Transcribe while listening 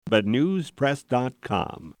at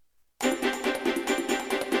newspress.com.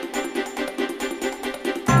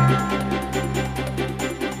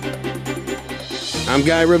 I'm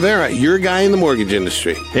Guy Rivera, your guy in the mortgage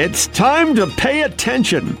industry. It's time to pay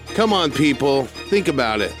attention. Come on, people. Think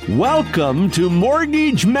about it. Welcome to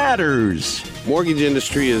Mortgage Matters. Mortgage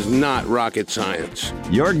industry is not rocket science.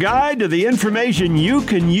 Your guide to the information you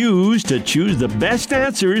can use to choose the best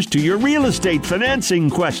answers to your real estate financing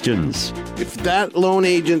questions. If that loan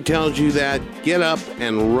agent tells you that, get up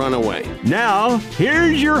and run away. Now,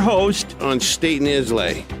 here's your host on State and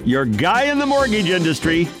Islay. Your guy in the mortgage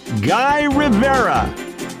industry, Guy Rivera.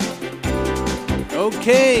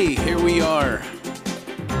 Okay, here we are.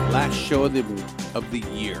 Last show of the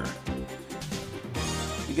year.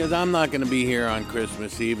 Because I'm not going to be here on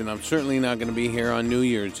Christmas Eve, and I'm certainly not going to be here on New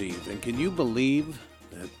Year's Eve. And can you believe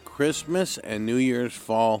that Christmas and New Year's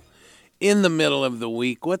fall in the middle of the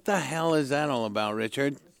week? What the hell is that all about,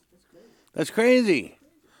 Richard? That's crazy.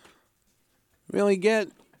 Really get,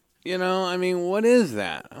 what is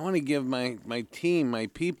that? I want to give my team, my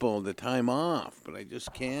people, the time off, but I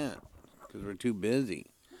just can't because we're too busy.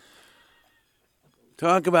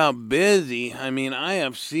 Talk about busy. I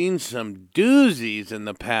have seen some doozies in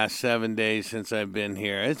the past 7 days since I've been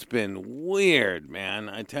here. It's been weird, man.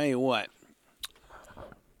 I tell you what.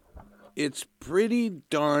 It's pretty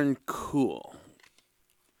darn cool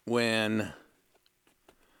when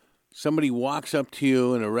somebody walks up to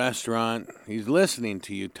you in a restaurant. He's listening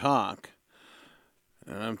to you talk.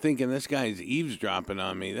 And I'm thinking, this guy's eavesdropping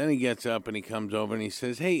on me. Then he gets up and he comes over and he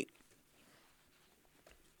says, "Hey,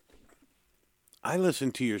 I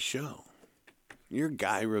listen to your show. You're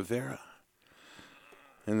Guy Rivera."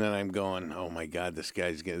 And then I'm going, oh my God, this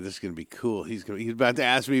is gonna be cool. He's about to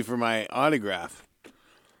ask me for my autograph.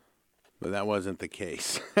 But that wasn't the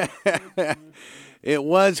case. It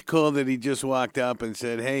was cool that he just walked up and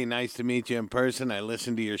said, "Hey, nice to meet you in person. I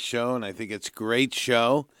listened to your show and I think it's a great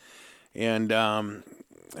show. And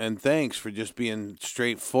thanks for just being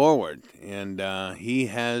straightforward." And he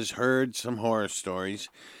has heard some horror stories.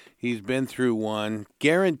 He's been through one,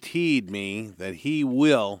 guaranteed me that he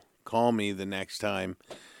will call me the next time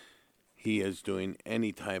he is doing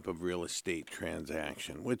any type of real estate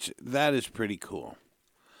transaction, which that is pretty cool.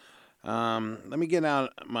 Let me get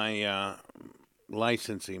out my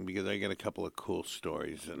licensing because I got a couple of cool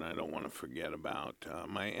stories and I don't want to forget about.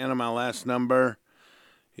 My NMLS number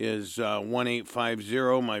is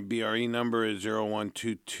 1850. My BRE number is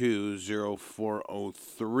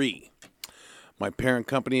 01220403. My parent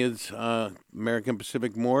company is American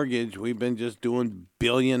Pacific Mortgage. We've been just doing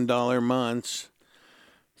billion-dollar months.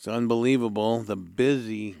 It's unbelievable, the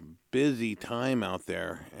busy time out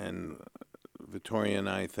there. And Victoria and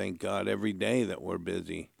I thank God every day that we're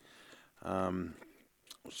busy.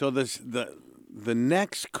 So the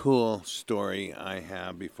next cool story I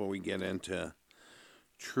have before we get into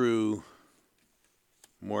true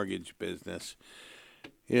mortgage business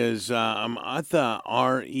is I'm at the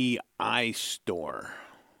REI store.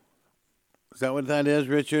 Is that what that is,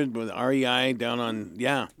 Richard? With REI down on,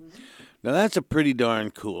 yeah. Now that's a pretty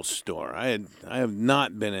darn cool store. I have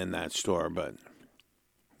not been in that store, but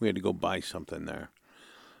we had to go buy something there.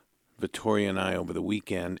 Victoria and I over the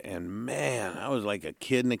weekend, and man, I was like a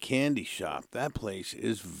kid in a candy shop. That place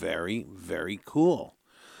is very, very cool.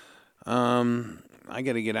 I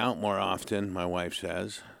got to get out more often, my wife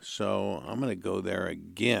says, so I'm going to go there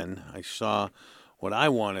again. I saw what I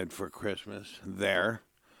wanted for Christmas there,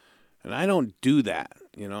 and I don't do that.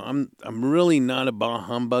 I'm really not a bah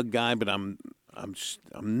humbug guy, but I'm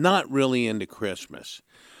not really into Christmas.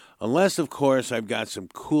 Unless, of course, I've got some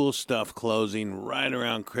cool stuff closing right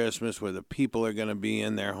around Christmas where the people are going to be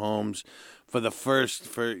in their homes for their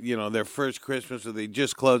first Christmas or they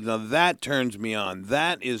just closed. Now, that turns me on.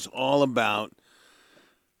 That is all about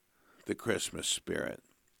the Christmas spirit.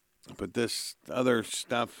 But this other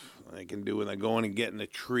stuff I can do when I go in and getting a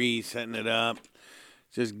tree, setting it up,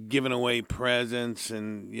 just giving away presents,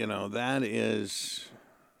 and, it's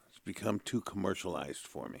become too commercialized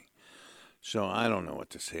for me. So I don't know what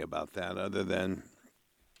to say about that other than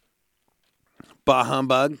bah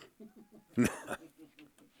humbug.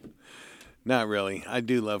 Not really. I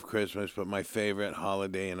do love Christmas, but my favorite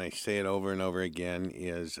holiday, and I say it over and over again,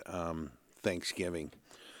 is Thanksgiving.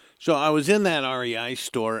 So I was in that REI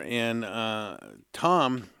store, and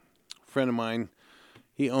Tom, a friend of mine,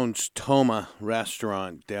 he owns Toma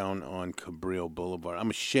Restaurant down on Cabrillo Boulevard. I'm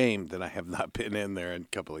ashamed that I have not been in there in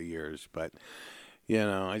a couple of years, but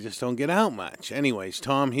I just don't get out much. Anyways,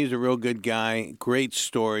 Tom, he's a real good guy. Great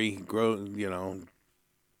story.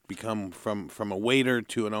 Become from a waiter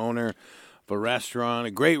to an owner of a restaurant,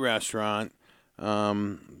 a great restaurant.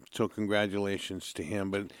 So congratulations to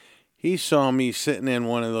him. But he saw me sitting in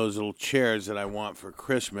one of those little chairs that I want for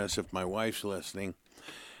Christmas if my wife's listening.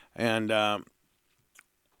 And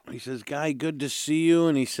he says, Guy, good to see you.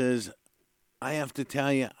 And he says, I have to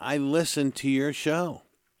tell you, I listen to your show.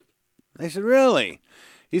 I said, really?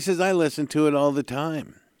 He says, I listen to it all the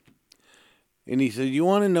time. And he said, you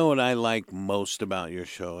want to know what I like most about your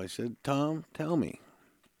show? I said, Tom, tell me.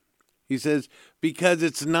 He says, because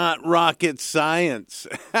it's not rocket science.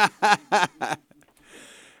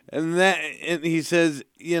 And he says,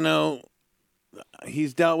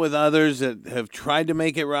 he's dealt with others that have tried to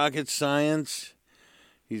make it rocket science.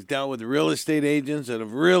 He's dealt with real estate agents that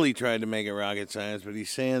have really tried to make it rocket science. But he's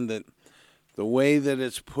saying that the way that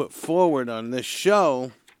it's put forward on this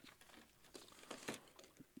show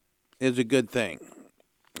is a good thing.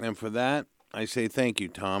 And for that, I say thank you,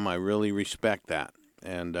 Tom. I really respect that.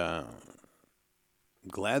 And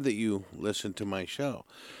glad that you listened to my show.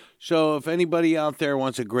 So if anybody out there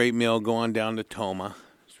wants a great meal, go on down to Toma.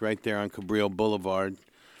 It's right there on Cabrillo Boulevard,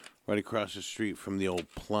 right across the street from the old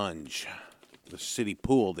Plunge. The city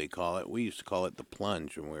pool, they call it. We used to call it the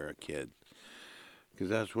Plunge when we were a kid, because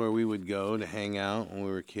that's where we would go to hang out when we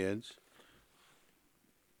were kids.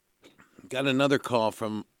 Got another call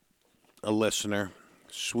from a listener,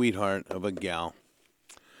 sweetheart of a gal.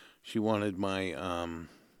 She wanted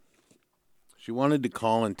she wanted to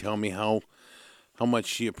call and tell me how much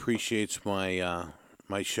she appreciates my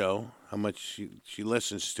my show, how much she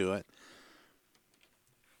listens to it.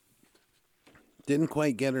 Didn't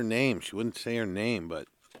quite get her name. She wouldn't say her name, but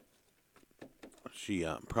she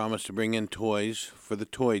promised to bring in toys for the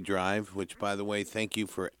toy drive, which, by the way, thank you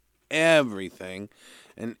for everything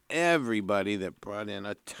and everybody that brought in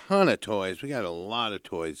a ton of toys. We got a lot of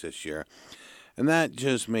toys this year, and that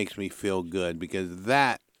just makes me feel good, because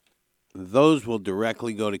those will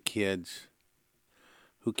directly go to kids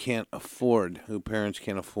who parents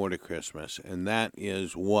can't afford a Christmas, and that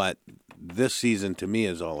is what this season to me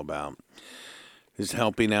is all about. Is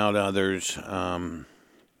helping out others,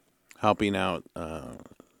 helping out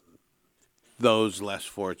those less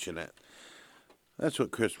fortunate. That's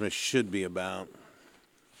what Christmas should be about.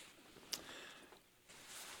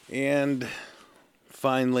 And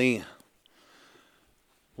finally,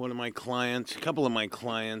 a couple of my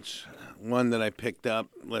clients, one that I picked up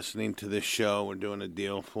listening to this show, we're doing a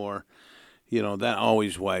deal for, that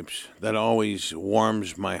always warms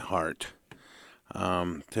my heart.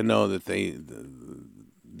 To know that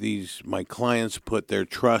my clients put their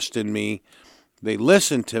trust in me, they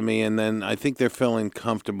listen to me, and then I think they're feeling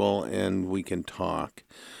comfortable and we can talk.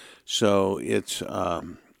 So it's a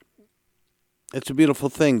beautiful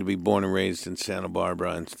thing to be born and raised in Santa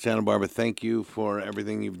Barbara. And Santa Barbara, thank you for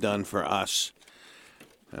everything you've done for us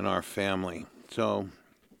and our family. So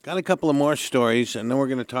got a couple of more stories, and then we're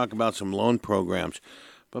going to talk about some loan programs.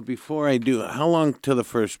 But before I do, how long till the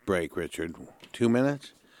first break, Richard? 2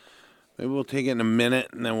 minutes? Maybe we'll take it in a minute,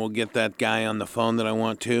 and then we'll get that guy on the phone that I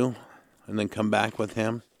want to, and then come back with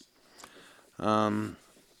him. But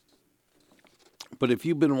if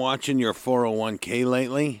you've been watching your 401k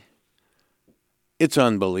lately, it's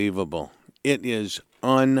unbelievable. It is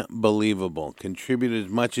unbelievable. Contribute as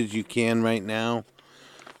much as you can right now,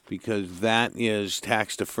 because that is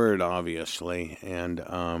tax deferred, obviously, and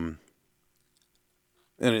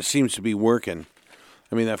it seems to be working.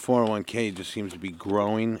 I mean, that 401k just seems to be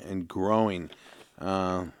growing and growing.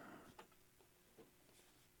 And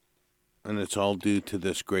it's all due to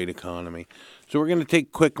this great economy. So we're going to take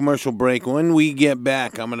a quick commercial break. When we get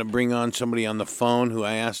back, I'm going to bring on somebody on the phone who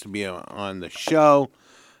I asked to be on the show,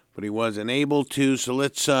 but he wasn't able to. So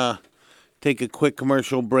let's take a quick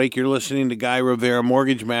commercial break. You're listening to Guy Rivera,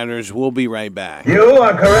 Mortgage Matters. We'll be right back. You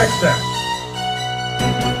are correct, sir.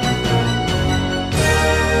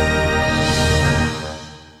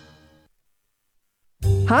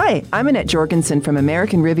 Hi, I'm Annette Jorgensen from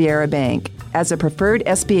American Riviera Bank. As a preferred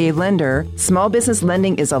SBA lender, small business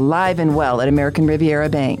lending is alive and well at American Riviera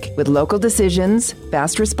Bank. With local decisions,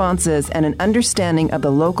 fast responses, and an understanding of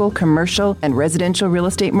the local commercial and residential real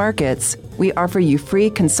estate markets, we offer you free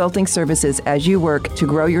consulting services as you work to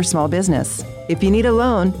grow your small business. If you need a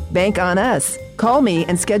loan, bank on us. Call me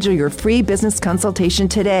and schedule your free business consultation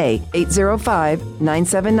today,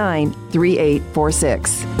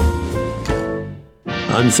 805-979-3846.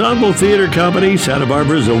 Ensemble Theater Company, Santa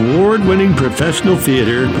Barbara's award-winning professional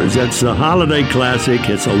theater, presents the holiday classic,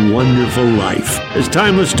 It's a Wonderful Life. This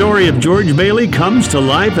timeless story of George Bailey comes to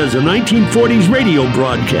life as a 1940s radio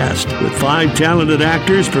broadcast, with 5 talented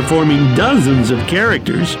actors performing dozens of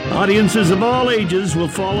characters. Audiences of all ages will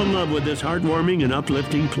fall in love with this heartwarming and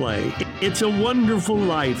uplifting play. It's a Wonderful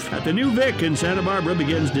Life at the New Vic in Santa Barbara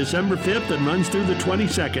begins December 5th and runs through the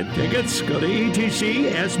 22nd. Tickets, go to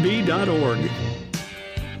etcsb.org.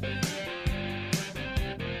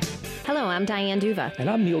 Hello, I'm Diane Duva. And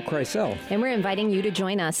I'm Neil Kreisel. And we're inviting you to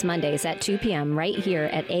join us Mondays at 2 p.m. right here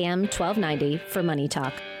at AM 1290 for Money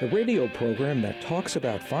Talk. The radio program that talks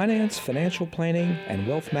about finance, financial planning, and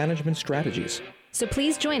wealth management strategies. So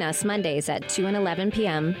please join us Mondays at 2 and 11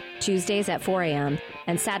 p.m., Tuesdays at 4 a.m.,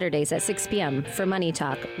 and Saturdays at 6 p.m. for Money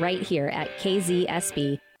Talk right here at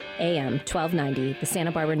KZSB AM 1290, the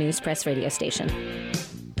Santa Barbara News Press radio station.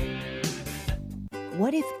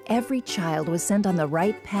 What if every child was sent on the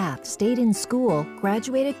right path, stayed in school,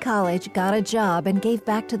 graduated college, got a job, and gave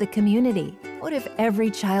back to the community? What if every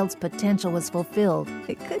child's potential was fulfilled?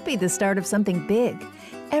 It could be the start of something big.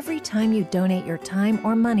 Every time you donate your time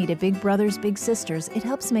or money to Big Brothers Big Sisters, it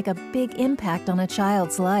helps make a big impact on a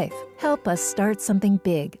child's life. Help us start something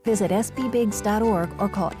big. Visit sbbigs.org or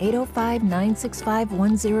call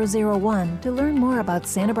 805-965-1001 to learn more about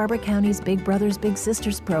Santa Barbara County's Big Brothers Big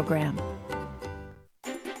Sisters program.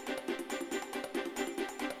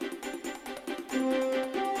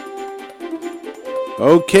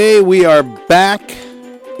 Okay, we are back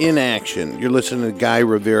in action. You're listening to Guy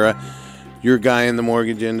Rivera, your guy in the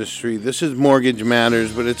mortgage industry. This is Mortgage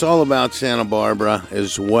Matters, but it's all about Santa Barbara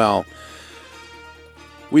as well.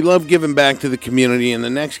 We love giving back to the community, and the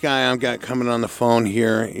next guy I've got coming on the phone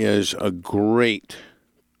here is a great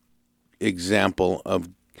example of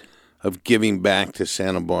giving back to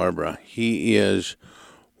Santa Barbara. He is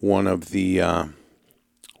one of the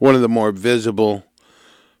more visible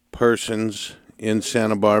persons in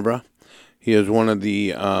Santa Barbara. He is one of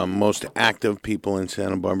the most active people in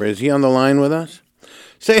Santa Barbara. Is he on the line with us?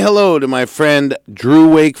 Say hello to my friend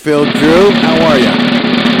Drew Wakefield. Drew, how are you?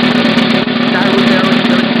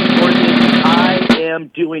 I am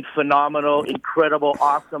doing phenomenal, incredible,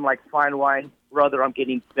 awesome, like fine wine. Brother, I'm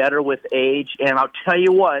getting better with age. And I'll tell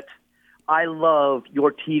you what, I love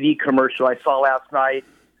your TV commercial I saw last night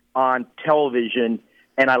on television.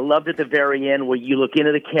 And I loved at the very end where you look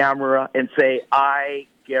into the camera and say, I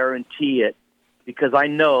guarantee it, because I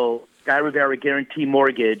know Guy Rivera Guarantee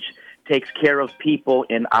Mortgage takes care of people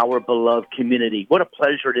in our beloved community. What a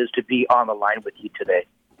pleasure it is to be on the line with you today.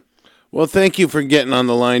 Well, thank you for getting on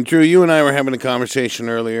the line. Drew, you and I were having a conversation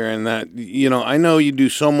earlier, and that, I know you do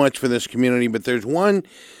so much for this community, but there's one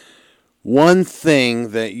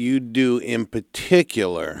thing that you do in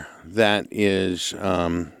particular that is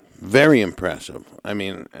very impressive. I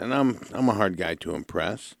mean, and I'm a hard guy to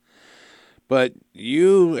impress. But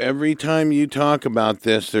you, every time you talk about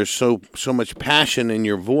this, there's so much passion in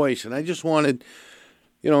your voice. And I just wanted,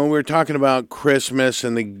 we were talking about Christmas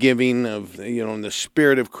and the giving of, and the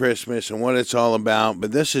spirit of Christmas and what it's all about.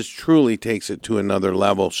 But this truly takes it to another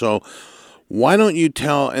level. So why don't you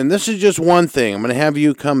tell, and this is just one thing. I'm going to have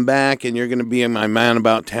you come back and you're going to be my man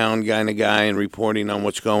about town kind of guy and reporting on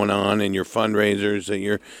what's going on and your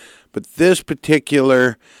fundraisers but this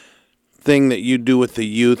particular thing that you do with the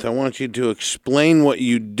youth, I want you to explain what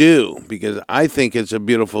you do, because I think it's a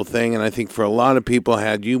beautiful thing, and I think for a lot of people,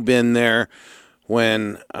 had you been there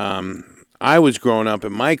when I was growing up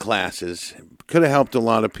in my classes, could have helped a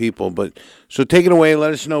lot of people. But so take it away,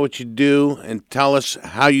 let us know what you do, and tell us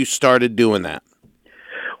how you started doing that.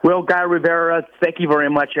 Well, Guy Rivera, thank you very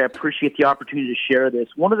much. I appreciate the opportunity to share this.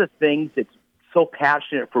 One of the things that's so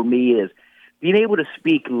passionate for me is being able to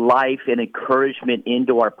speak life and encouragement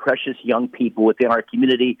into our precious young people within our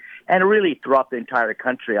community and really throughout the entire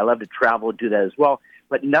country. I love to travel and do that as well,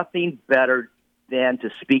 but nothing better than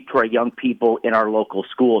to speak to our young people in our local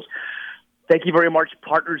schools. Thank you very much,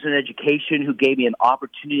 Partners in Education, who gave me an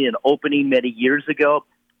opportunity and opening many years ago.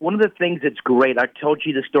 One of the things that's great, I told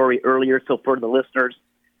you the story earlier, so for the listeners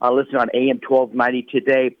listening on AM 1290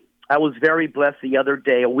 today, I was very blessed the other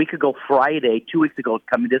day, a week ago Friday, 2 weeks ago,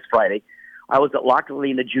 coming this Friday, I was at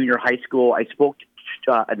Lockley Junior High School. I spoke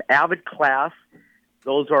to an avid class.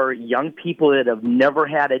 Those are young people that have never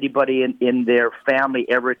had anybody in their family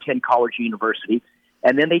ever attend college or university.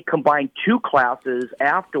 And then they combined 2 classes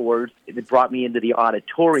afterwards. It brought me into the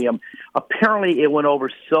auditorium. Apparently, it went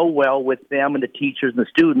over so well with them and the teachers and the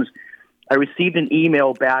students. I received an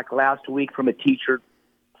email back last week from a teacher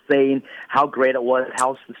saying how great it was,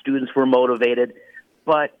 how the students were motivated.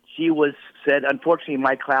 But she said, unfortunately,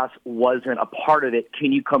 my class wasn't a part of it.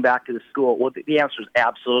 Can you come back to the school? Well, the answer is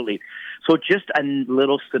absolutely. So just a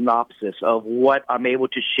little synopsis of what I'm able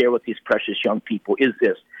to share with these precious young people is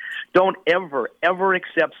this. Don't ever, ever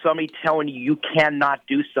accept somebody telling you cannot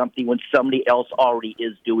do something when somebody else already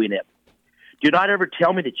is doing it. Do not ever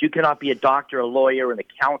tell me that you cannot be a doctor, a lawyer, an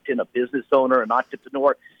accountant, a business owner, an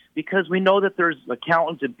entrepreneur, because we know that there's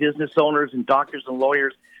accountants and business owners and doctors and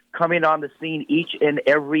lawyers coming on the scene each and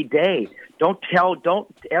every day. Don't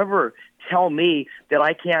ever tell me that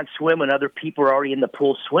I can't swim when other people are already in the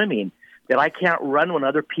pool swimming, that I can't run when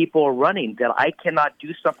other people are running, that I cannot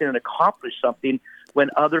do something and accomplish something when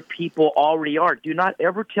other people already are. Do not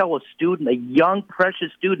ever tell a student, a young,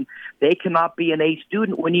 precious student, they cannot be an A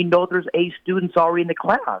student when you know there's A students already in the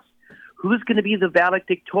class. Who's going to be the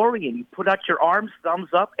valedictorian? You put out your arms, thumbs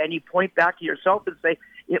up, and you point back to yourself and say,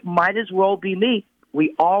 it might as well be me.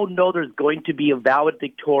 We all know there's going to be a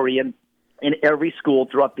valedictorian in every school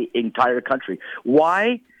throughout the entire country.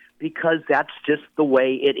 Why? Because that's just the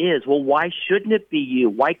way it is. Well, why shouldn't it be you?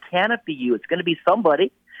 Why can't it be you? It's going to be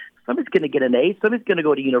somebody. Somebody's going to get an A. Somebody's going to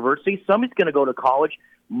go to university. Somebody's going to go to college.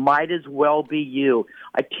 Might as well be you.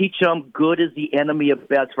 I teach them good is the enemy of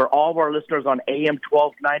best. For all of our listeners on AM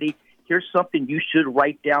 1290, here's something you should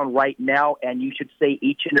write down right now, and you should say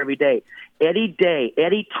each and every day. Any day,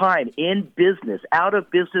 any time, in business, out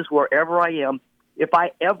of business, wherever I am, if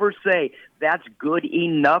I ever say that's good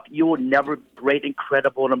enough, you will never great,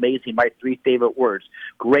 incredible, and amazing. My three favorite words.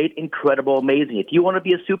 Great, incredible, amazing. If you want to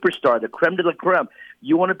be a superstar, the creme de la creme,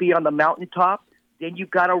 you want to be on the mountaintop, then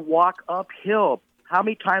you've got to walk uphill. How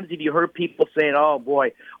many times have you heard people saying, oh,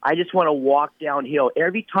 boy, I just want to walk downhill?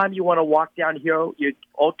 Every time you want to walk downhill,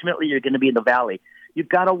 ultimately you're going to be in the valley. You've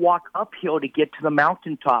got to walk uphill to get to the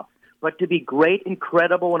mountaintop. But to be great,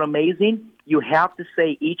 incredible, and amazing, you have to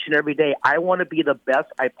say each and every day, I want to be the best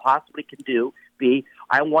I possibly can be.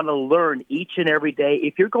 I want to learn each and every day.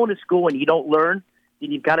 If you're going to school and you don't learn,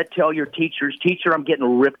 then you've got to tell your teachers, teacher, I'm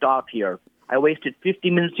getting ripped off here. I wasted 50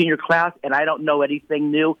 minutes in your class, and I don't know anything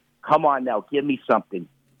new. Come on now, give me something.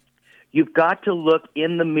 You've got to look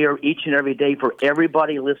in the mirror each and every day for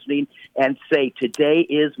everybody listening and say, today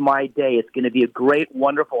is my day. It's going to be a great,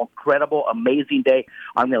 wonderful, incredible, amazing day.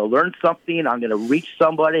 I'm going to learn something. I'm going to reach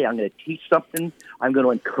somebody. I'm going to teach something. I'm going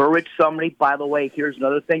to encourage somebody. By the way, here's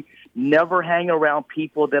another thing. Never hang around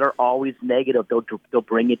people that are always negative. They'll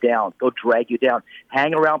bring you down. They'll drag you down.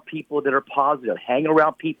 Hang around people that are positive. Hang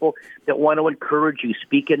around people that want to encourage you,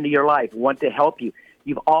 speak into your life, want to help you.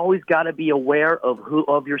 You've always got to be aware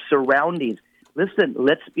of your surroundings. Listen,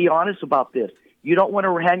 let's be honest about this. You don't want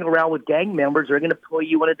to hang around with gang members. They're going to pull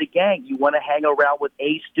you into the gang. You want to hang around with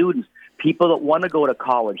A students, people that want to go to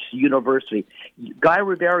college, university. Guy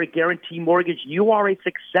Rivera, Guarantee Mortgage, you are a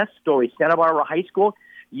success story. Santa Barbara High School,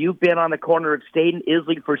 you've been on the corner of State and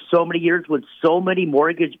Isley for so many years with so many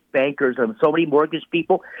mortgage bankers and so many mortgage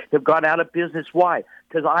people have gone out of business. Why?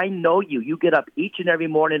 Because I know you. You get up each and every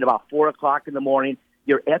morning about 4 o'clock in the morning.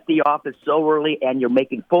 You're at the office so early, and you're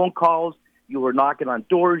making phone calls. You were knocking on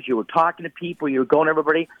doors. You were talking to people. You were going to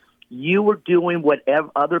everybody. You were doing what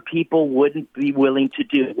other people wouldn't be willing to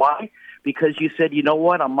do. Why? Because you said, you know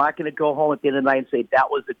what, I'm not going to go home at the end of the night and say, that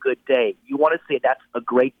was a good day. You want to say that's a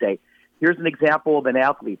great day. Here's an example of an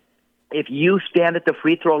athlete. If you stand at the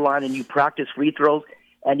free throw line and you practice free throws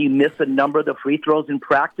and you miss a number of the free throws in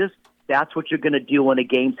practice, that's what you're going to do in a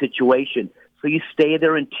game situation. So you stay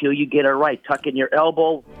there until you get it right. Tuck in your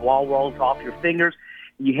elbow, ball rolls off your fingers.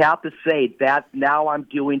 You have to say that now I'm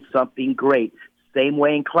doing something great. Same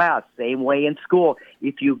way in class, same way in school.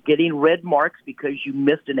 If you're getting red marks because you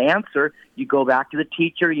missed an answer, you go back to the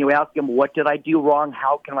teacher and you ask him, what did I do wrong?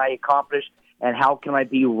 How can I accomplish? And how can I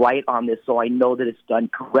be right on this so I know that it's done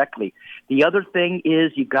correctly? The other thing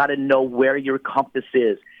is you got to know where your compass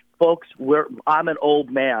is. Folks, I'm an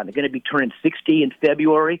old man. I'm going to be turning 60 in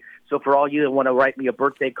February. So for all you that want to write me a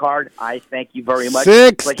birthday card, I thank you very much.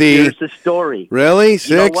 60? But here's the story. Really?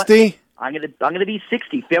 60? I'm gonna be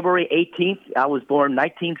 60. February 18th. I was born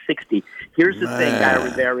 1960. Here's the thing, Guy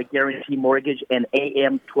Rivera, Guarantee Mortgage, and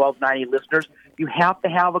AM 1290 listeners. You have to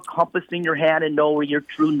have a compass in your hand and know where your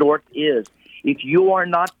true north is. If you are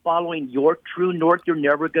not following your true north, you're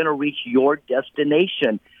never going to reach your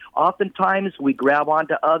destination. Oftentimes, we grab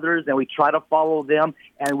onto others and we try to follow them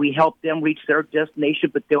and we help them reach their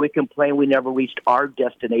destination, but then we complain we never reached our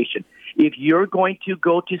destination. If you're going to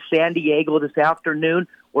go to San Diego this afternoon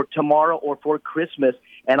or tomorrow or for Christmas,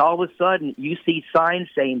 and all of a sudden you see signs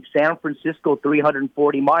saying San Francisco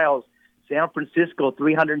 340 miles, San Francisco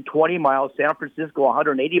 320 miles, San Francisco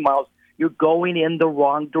 180 miles, you're going in the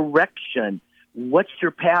wrong direction. What's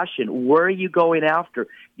your passion? Where are you going after?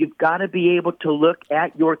 You've got to be able to look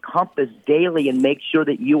at your compass daily and make sure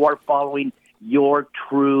that you are following your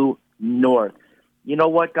true north. You know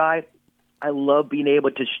what, guy? I love being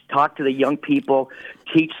able to talk to the young people,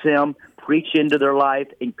 teach them, preach into their life,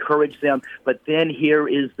 encourage them. But then here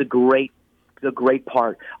is the great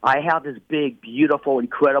part. I have this big, beautiful,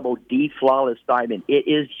 incredible D Flawless diamond. It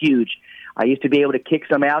is huge. I used to be able to kick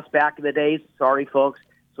some ass back in the days. Sorry, folks.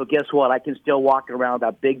 So guess what? I can still walk around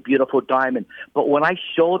that big, beautiful diamond. But when I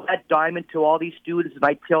show that diamond to all these students and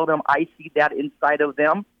I tell them I see that inside of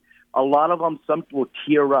them, a lot of them, some will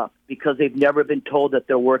tear up because they've never been told that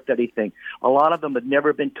they're worth anything. A lot of them have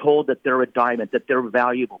never been told that they're a diamond, that they're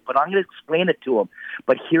valuable. But I'm going to explain it to them.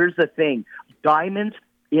 But here's the thing. Diamonds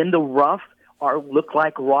in the rough look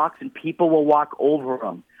like rocks, and people will walk over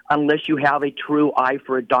them unless you have a true eye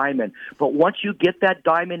for a diamond. But once you get that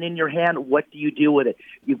diamond in your hand, what do you do with it?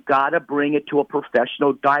 You've got to bring it to a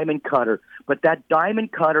professional diamond cutter. But that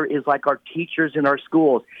diamond cutter is like our teachers in our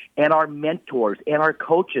schools and our mentors and our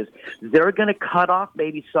coaches. They're going to cut off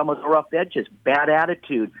maybe some of the rough edges, bad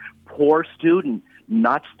attitude, poor student,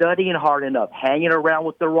 not studying hard enough, hanging around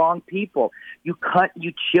with the wrong people. You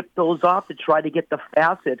chip those off to try to get the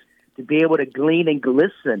facets to be able to glean and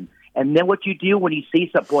glisten. And then what you do when you see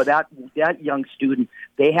something, boy, that young student,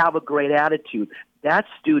 they have a great attitude. That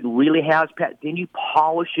student really has, then you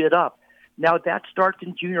polish it up. Now, that starts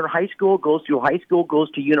in junior high school, goes through high school, goes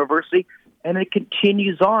to university, and it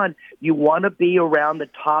continues on. You want to be around the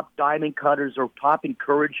top diamond cutters or top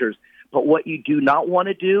encouragers. But what you do not want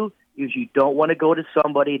to do is you don't want to go to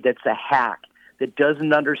somebody that's a hack, that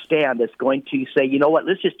doesn't understand, that's going to say, you know what,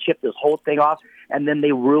 let's just chip this whole thing off, and then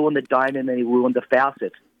they ruin the diamond and they ruin the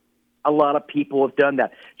facets. A lot of people have done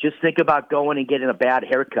that. Just think about going and getting a bad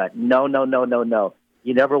haircut. No.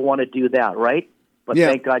 You never want to do that, right? But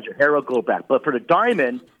Thank God your hair will go back. But for the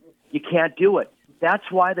diamond, you can't do it. That's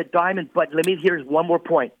why the diamond, but here's one more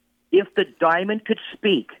point. If the diamond could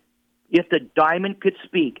speak, the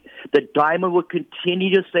diamond would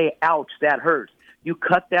continue to say, ouch, that hurts. You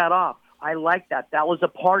cut that off. I like that. That was a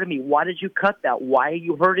part of me. Why did you cut that? Why are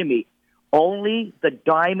you hurting me? Only the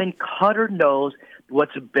diamond cutter knows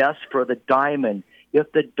what's best for the diamond.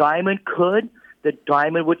 If the diamond could, the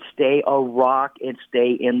diamond would stay a rock and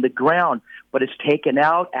stay in the ground. But it's taken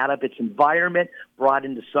out of its environment, brought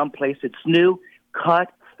into some place it's new,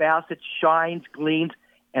 cut, facets, shines, gleams.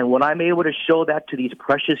 And when I'm able to show that to these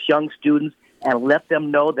precious young students and let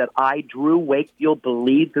them know that I, Drew Wakefield,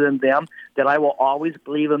 believed in them, that I will always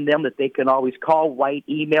believe in them, that they can always call, write,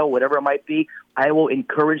 email, whatever it might be, I will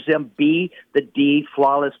encourage them be the D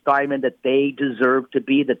Flawless diamond that they deserve to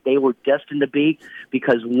be, that they were destined to be,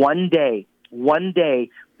 because one day,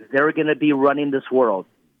 they're going to be running this world.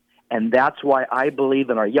 And that's why I believe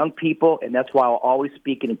in our young people, and that's why I'll always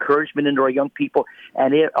speak an encouragement into our young people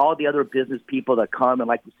and all the other business people that come and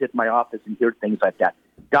like to sit in my office and hear things like that.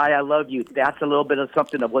 Guy, I love you. That's a little bit of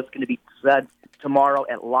something of what's going to be said tomorrow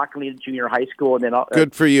at Lockley Junior High School, and then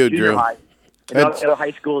good for you, Drew. High, and other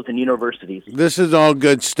high schools and universities. This is all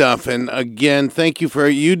good stuff, and again, thank you for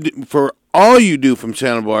all you do from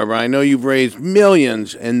Santa Barbara. I know you've raised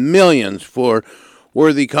millions and millions for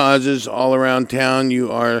worthy causes all around town.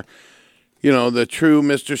 You are, the true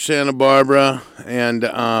Mr. Santa Barbara, and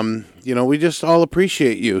we just all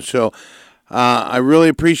appreciate you. So. I really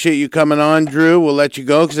appreciate you coming on, Drew. We'll let you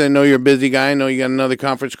go because I know you're a busy guy. I know you got another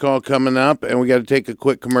conference call coming up, and we got to take a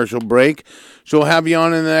quick commercial break. So we'll have you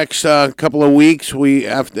on in the next couple of weeks. We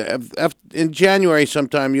in January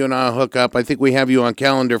sometime, you and I will hook up. I think we have you on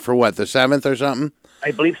calendar for what, the 7th or something? I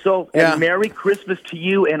believe so. Yeah. And Merry Christmas to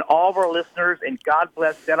you and all of our listeners, and God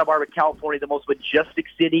bless Santa Barbara, California, the most majestic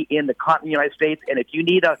city in the continental United States. And if you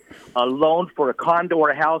need a loan for a condo or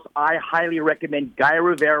a house, I highly recommend Guy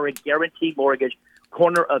Rivera Guaranteed Mortgage,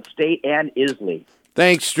 corner of State and Isley.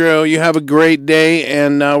 Thanks, Drew. You have a great day,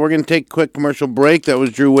 and we're going to take a quick commercial break. That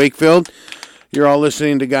was Drew Wakefield. You're all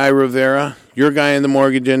listening to Guy Rivera, your guy in the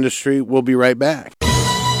mortgage industry. We'll be right back.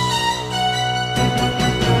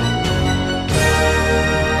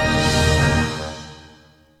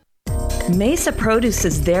 Mesa Produce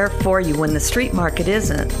is there for you when the street market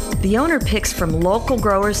isn't. The owner picks from local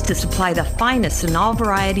growers to supply the finest in all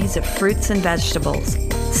varieties of fruits and vegetables,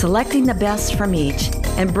 selecting the best from each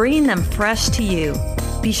and bringing them fresh to you.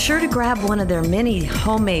 Be sure to grab one of their many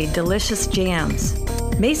homemade delicious jams.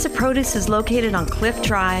 Mesa Produce is located on Cliff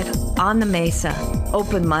Drive on the Mesa.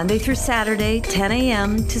 Open Monday through Saturday, 10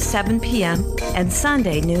 a.m. to 7 p.m. and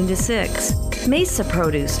Sunday, noon to 6. Mesa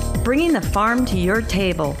Produce, bringing the farm to your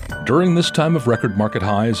table. During this time of record market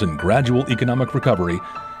highs and gradual economic recovery,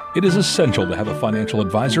 it is essential to have a financial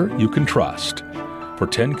advisor you can trust. For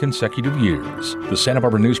 10 consecutive years, the Santa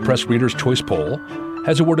Barbara News Press Reader's Choice Poll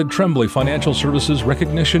has awarded Tremblay Financial Services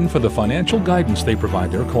recognition for the financial guidance they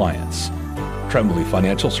provide their clients. Tremblay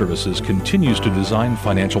Financial Services continues to design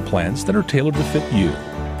financial plans that are tailored to fit you.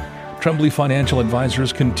 Tremblay Financial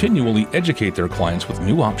Advisors continually educate their clients with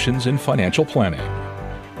new options in financial planning.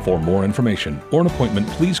 For more information or an appointment,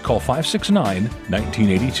 please call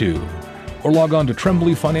 569-1982 or log on to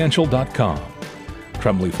tremblayfinancial.com.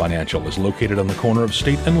 Tremblay Financial is located on the corner of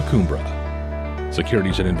State and La Cumbre.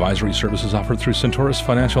 Securities and advisory services offered through Centaurus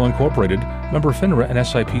Financial Incorporated, member FINRA and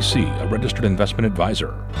SIPC, a registered investment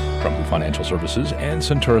advisor. Tremblay Financial Services and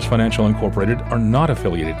Centaurus Financial Incorporated are not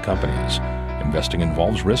affiliated companies. Investing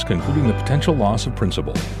involves risk, including the potential loss of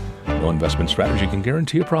principal. No investment strategy can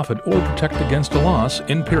guarantee a profit or protect against a loss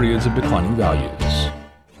in periods of declining values.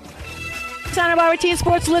 Santa Barbara Teen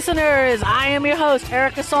Sports listeners, I am your host,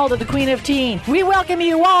 Erica Salda, the Queen of Teen. We welcome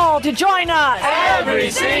you all to join us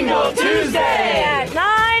every single Tuesday at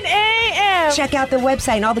 9 a.m. Check out the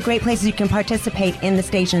website and all the great places you can participate in the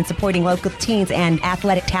station, supporting local teens and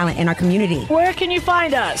athletic talent in our community. Where can you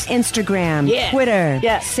find us? Instagram, Twitter,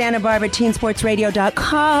 Santa Barbara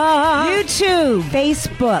TeenSportsRadio.com, YouTube,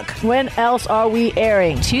 Facebook. When else are we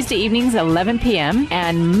airing? Tuesday evenings, 11 p.m.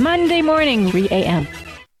 and Monday morning, 3 a.m.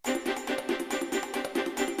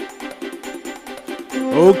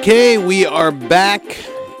 Okay, we are back,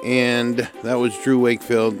 and that was Drew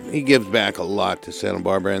Wakefield. He gives back a lot to Santa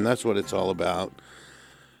Barbara, and that's what it's all about,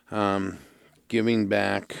 giving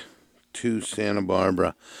back to Santa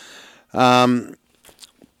Barbara. A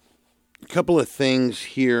couple of things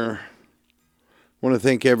here. I want to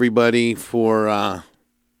thank everybody for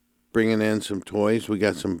bringing in some toys. We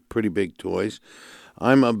got some pretty big toys.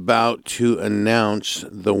 I'm about to announce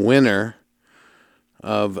the winner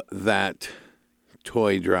of that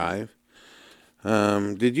toy drive.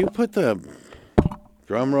 Did you put the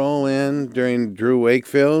drum roll in during Drew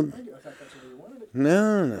Wakefield?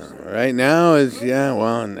 No. Right now is,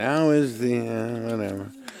 now is the,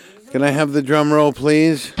 whatever. Can I have the drum roll,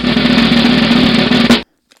 please?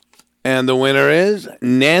 And the winner is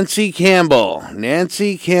Nancy Campbell.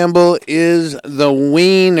 Nancy Campbell is the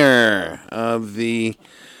winner of the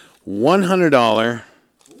 $100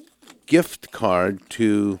 gift card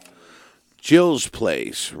to Jill's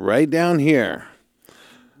Place, right down here.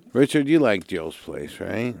 Richard, you like Jill's Place,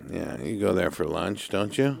 right? Yeah, you go there for lunch,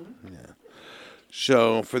 don't you? Yeah.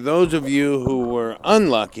 So, for those of you who were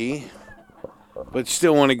unlucky, but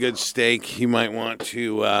still want a good steak, you might want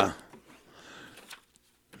to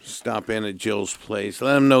stop in at Jill's Place.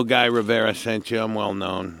 Let them know Guy Rivera sent you. I'm well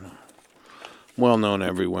known. Well known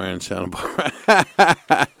everywhere in Santa Barbara.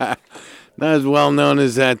 Not as well known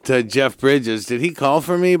as that Jeff Bridges. Did he call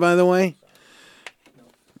for me, by the way?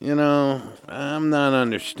 You know, I'm not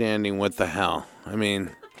understanding what the hell. I mean,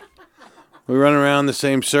 we run around the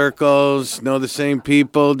same circles, know the same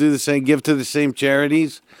people, do the same, give to the same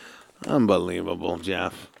charities. Unbelievable,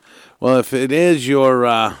 Jeff. Well, if it is your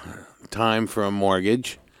time for a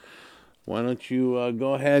mortgage, why don't you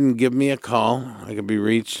go ahead and give me a call. I can be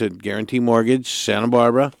reached at Guarantee Mortgage, Santa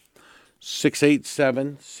Barbara,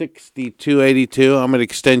 687-6282. I'm at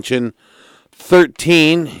extension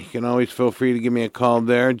 13. You can always feel free to give me a call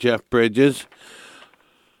there. Jeff Bridges.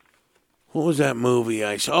 What was that movie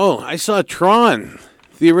I saw? Oh, I saw Tron,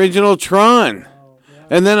 the original Tron.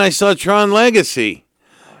 And then I saw Tron Legacy.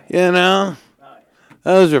 You know,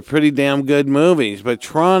 those are pretty damn good movies. But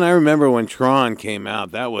Tron, I remember when Tron came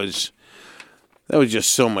out, that was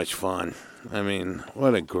just so much fun. I mean,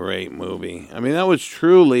 what a great movie. I mean, that was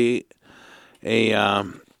truly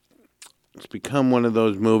it's become one of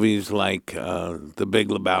those movies like The Big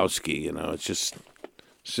Lebowski. You know, it's just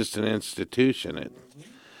an institution.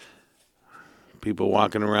 People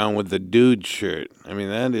walking around with the dude shirt. I mean,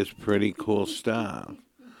 that is pretty cool stuff.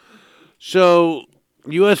 So,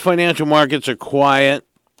 U.S. financial markets are quiet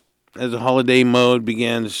as the holiday mode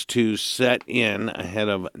begins to set in ahead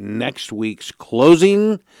of next week's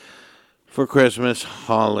closing for Christmas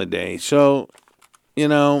holiday. So, you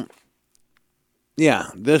know, yeah,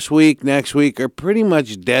 this week, next week are pretty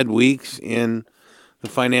much dead weeks in the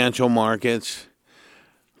financial markets.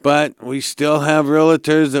 But we still have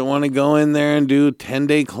realtors that want to go in there and do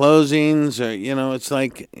 10-day closings. Or, you know, it's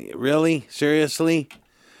like, really? Seriously?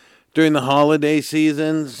 During the holiday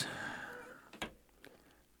seasons?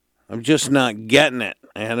 I'm just not getting it.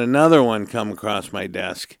 I had another one come across my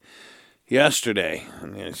desk yesterday.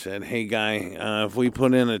 And I said, hey, Guy, if we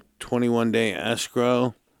put in a 21-day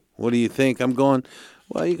escrow, what do you think? I'm going,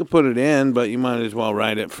 well, you can put it in, but you might as well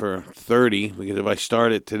write it for 30. Because if I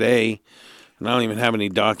start it today, And I don't even have any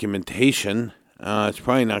documentation. It's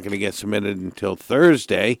probably not going to get submitted until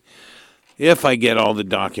Thursday, if I get all the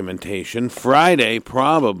documentation. Friday,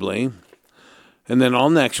 probably. And then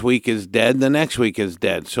all next week is dead. The next week is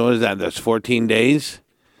dead. So what is that? That's 14 days?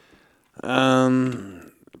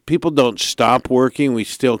 People don't stop working. We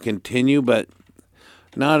still continue, but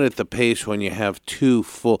not at the pace when you have two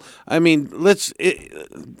full. I mean,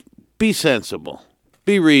 be sensible.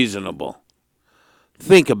 Be reasonable.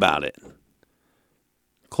 Think about it.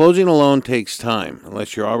 Closing a loan takes time,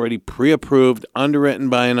 unless you're already pre-approved, underwritten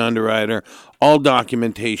by an underwriter, all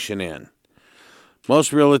documentation in.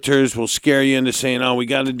 Most realtors will scare you into saying, we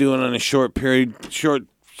got to do it on a short period, to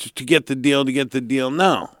get the deal.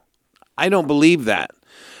 No, I don't believe that.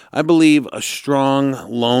 I believe a strong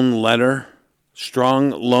loan letter,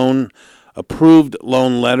 approved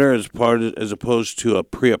loan letter as opposed to a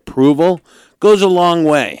pre-approval goes a long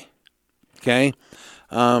way, okay?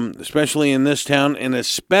 Especially in this town, and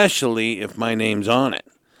especially if my name's on it.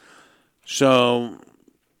 So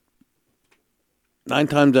 9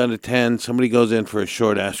 times out of 10, somebody goes in for a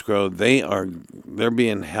short escrow, they're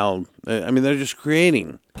being held. I mean, they're just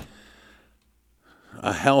creating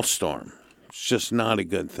a hellstorm. It's just not a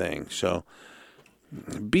good thing. So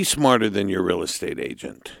be smarter than your real estate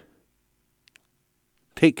agent.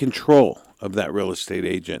 Take control of that real estate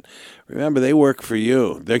agent. Remember, they work for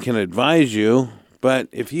you. They can advise you, but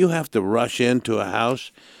if you have to rush into a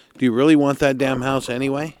house, do you really want that damn house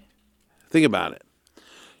anyway? Think about it.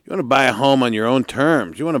 You want to buy a home on your own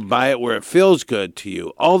terms. You want to buy it where it feels good to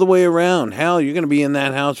you all the way around. Hell, you're going to be in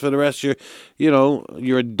that house for the rest of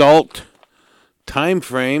your adult time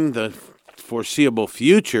frame, the foreseeable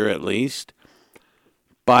future at least.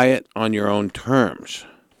 Buy it on your own terms.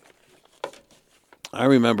 I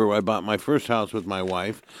remember when I bought my first house with my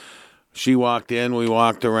wife. She walked in, we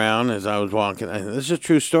walked around as I was walking. This is a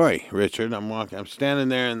true story, Richard. I'm standing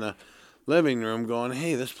there in the living room going,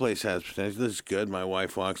 hey, this place has potential. This is good. My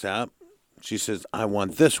wife walks out. She says, I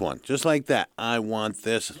want this one. Just like that. I want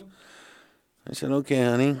this. I said, okay,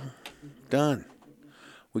 honey. Done.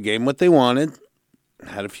 We gave them what they wanted.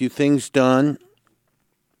 Had a few things done.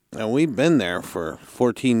 And we've been there for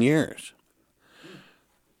 14 years.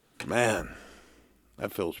 Man,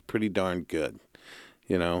 that feels pretty darn good.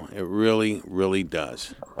 It really, really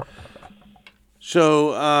does.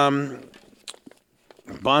 So,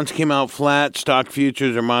 bonds came out flat. Stock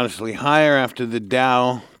futures are modestly higher after the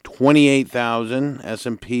Dow 28,000,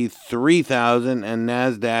 S&P 3,000, and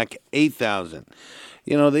NASDAQ 8,000.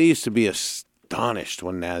 They used to be astonished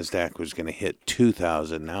when NASDAQ was going to hit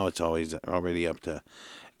 2,000. Now it's already up to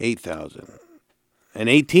 8,000. And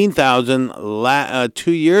 18,000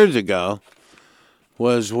 2 years ago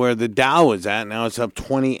was where the Dow was at. Now it's up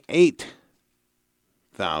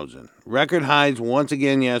 28,000. Record highs once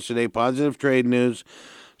again yesterday. Positive trade news,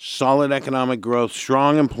 solid economic growth,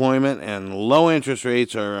 strong employment, and low interest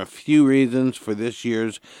rates are a few reasons for this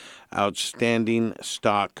year's outstanding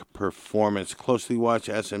stock performance. Closely watched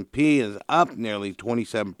S&P is up nearly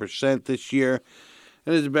 27% this year.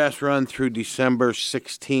 It is the best run through December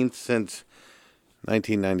 16th since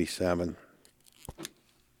 1997.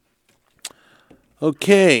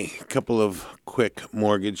 Okay, a couple of quick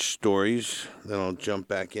mortgage stories. Then I'll jump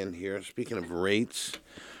back in here. Speaking of rates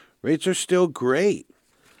are still great.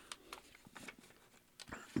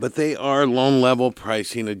 But they are loan level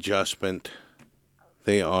pricing adjustment.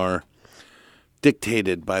 They are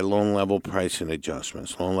dictated by loan level pricing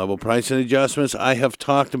adjustments. Loan level pricing adjustments I have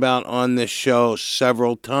talked about on this show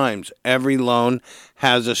several times. Every loan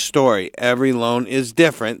has a story. Every loan is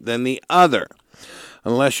different than the other.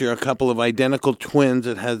 Unless you're a couple of identical twins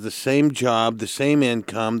that has the same job, the same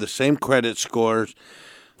income, the same credit scores,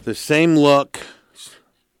 the same look,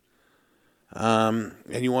 and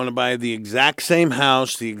you want to buy the exact same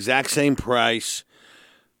house, the exact same price,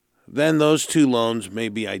 then those two loans may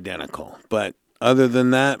be identical. But other than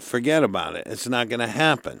that, forget about it. It's not going to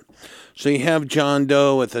happen. So you have John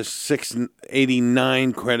Doe with a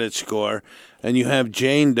 689 credit score, and you have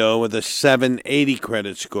Jane Doe with a 780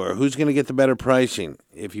 credit score. Who's going to get the better pricing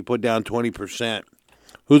if you put down 20%?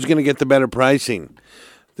 Who's going to get the better pricing?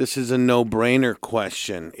 This is a no-brainer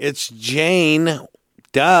question. It's Jane,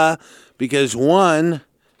 duh, because one,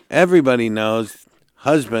 everybody knows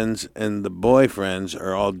husbands and the boyfriends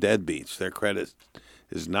are all deadbeats. Their credit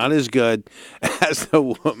is not as good as the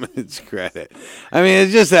woman's credit. I mean,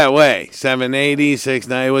 it's just that way. 780,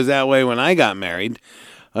 690. It was that way when I got married.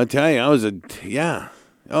 I'll tell you,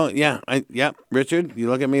 Richard, you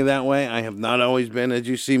look at me that way. I have not always been as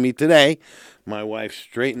you see me today. My wife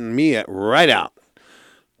straightened me right out.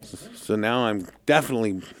 So now I'm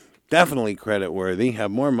definitely definitely credit worthy, have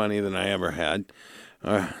more money than I ever had.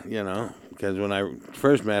 Because when I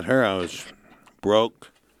first met her, I was broke,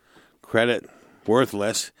 credit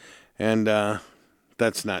worthless, and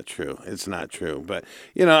that's not true. It's not true. But,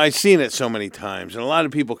 I've seen it so many times, and a lot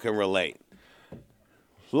of people can relate.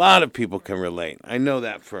 A lot of people can relate. I know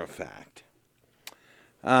that for a fact.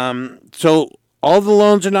 So all the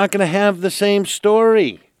loans are not going to have the same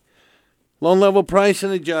story. Loan level pricing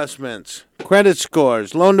adjustments, credit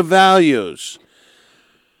scores, loan to values.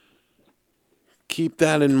 Keep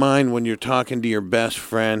that in mind when you're talking to your best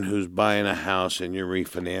friend who's buying a house and you're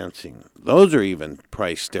refinancing. Those are even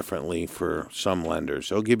priced differently for some lenders.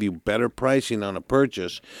 They'll give you better pricing on a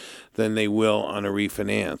purchase than they will on a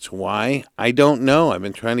refinance. Why? I don't know. I've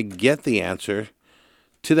been trying to get the answer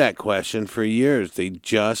to that question for years. They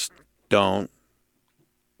just don't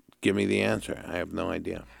give me the answer. I have no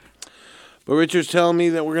idea. But Richard's telling me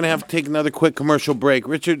that we're going to have to take another quick commercial break.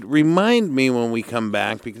 Richard, remind me when we come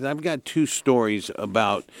back, because I've got two stories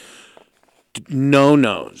about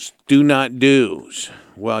no-nos, do-not-dos,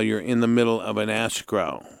 while you're in the middle of an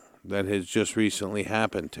escrow that has just recently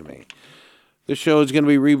happened to me. This show is going to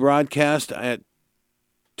be rebroadcast at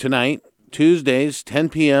tonight, Tuesdays, 10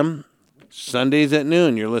 p.m., Sundays at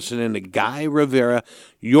noon. You're listening to Guy Rivera,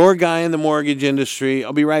 your guy in the mortgage industry.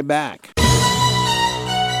 I'll be right back.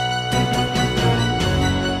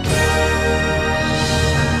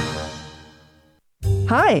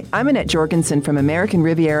 Hi, I'm Annette Jorgensen from American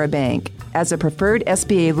Riviera Bank. As a preferred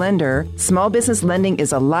SBA lender, small business lending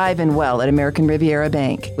is alive and well at American Riviera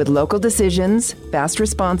Bank. With local decisions, fast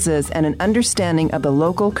responses, and an understanding of the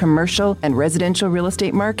local commercial and residential real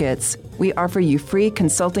estate markets, we offer you free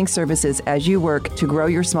consulting services as you work to grow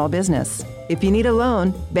your small business. If you need a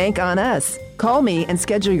loan, bank on us. Call me and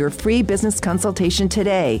schedule your free business consultation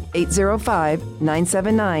today,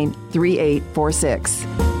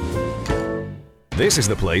 805-979-3846. This is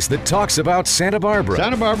the place that talks about Santa Barbara.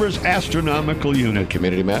 Santa Barbara's astronomical unit.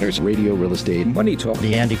 Community Matters, Radio, Real Estate, Money Talk,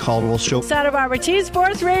 The Andy Caldwell Show, Santa Barbara Teen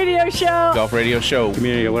Sports Radio Show, Golf Radio Show,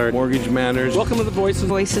 Community Alert, Mortgage Matters. Welcome to the Voices of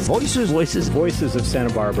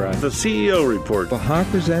Santa Barbara. The CEO Report. The Hawk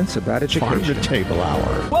Presents About Education. Farm to Table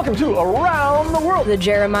Hour. Welcome to Around the World. The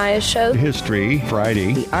Jeremiah Show. History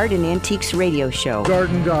Friday. The Art and Antiques Radio Show.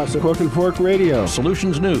 Garden Gossip. Hook and Fork Radio.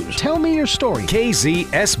 Solutions News. Tell me your story.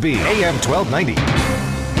 KZSB AM 1290.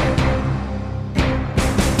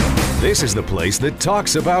 This is the place that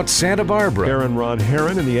talks about Santa Barbara. Aaron Ron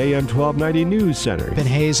Herron in the AM 1290 News Center. Ben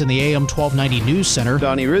Hayes in the AM 1290 News Center.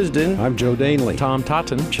 Donnie Risden. I'm Joe Danley. Tom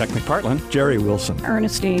Totten. Chuck McPartland. Jerry Wilson.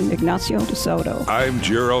 Ernestine Ignacio DeSoto. I'm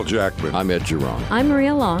Gerald Jackman. I'm Ed Giron. I'm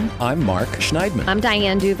Maria Long. I'm Mark Schneidman. I'm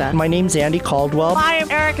Diane Duva. My name's Andy Caldwell. I am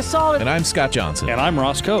Erica Salden. And I'm Scott Johnson. And I'm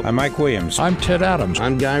Ross Cope. I'm Mike Williams. I'm Ted Adams.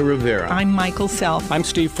 I'm Guy Rivera. I'm Michael Self. I'm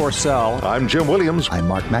Steve Forsell. I'm Jim Williams. I'm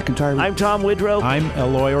Mark McIntyre. I'm Tom Woodrow. I'm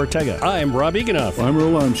Eloy Ortega. I'm Rob Egan. I'm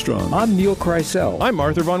Earl Armstrong. I'm Neil Kreisel. I'm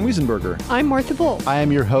Arthur von Wiesenberger. I'm Martha Bull. I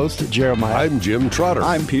am your host, Jeremiah. I'm Jim Trotter.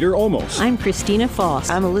 I'm Peter Olmos. I'm Christina Foss.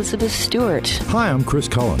 I'm Elizabeth Stewart. Hi, I'm Chris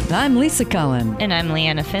Cullen. I'm Lisa Cullen. And I'm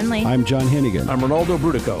Leanna Finley. I'm John Hennigan. I'm Ronaldo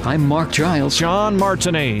Brudico. I'm Mark Giles. John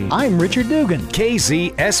Martinet. I'm Richard Dugan.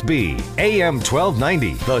 KZSB, AM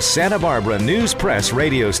 1290, the Santa Barbara News Press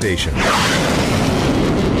radio station.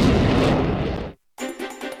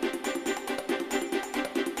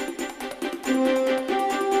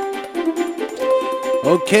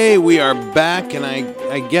 Okay, we are back, and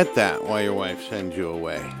I get that why your wife sends you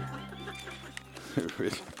away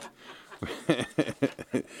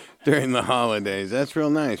during the holidays. That's real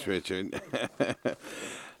nice, Richard.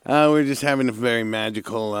 We're just having a very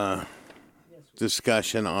magical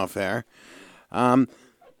discussion off air.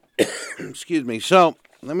 Excuse me. So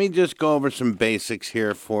let me just go over some basics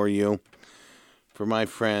here for you, for my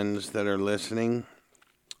friends that are listening.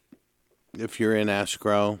 If you're in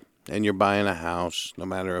escrow and you're buying a house, no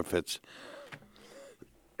matter if it's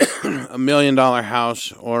 $1 million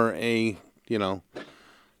house or a,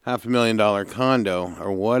 $500,000 condo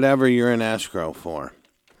or whatever you're in escrow for,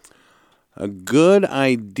 a good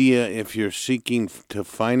idea if you're seeking to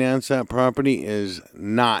finance that property is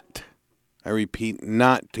not, I repeat,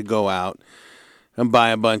 not to go out and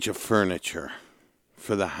buy a bunch of furniture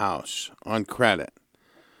for the house on credit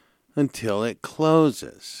until it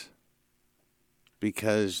closes.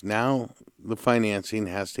 Because now the financing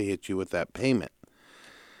has to hit you with that payment.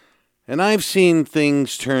 And I've seen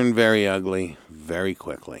things turn very ugly very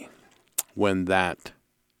quickly when that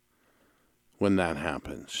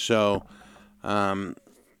happens. So,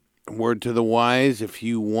 word to the wise, if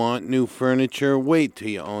you want new furniture, wait till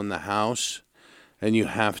you own the house and you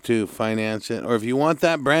have to finance it. Or if you want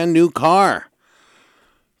that brand new car,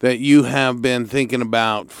 that you have been thinking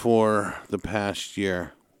about for the past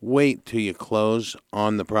year. Wait till you close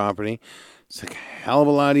on the property. It's a hell of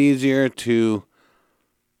a lot easier to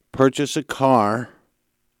purchase a car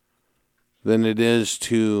than it is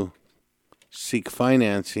to seek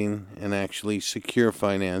financing and actually secure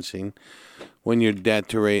financing when your debt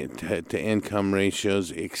to income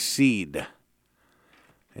ratios exceed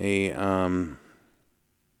a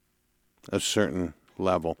certain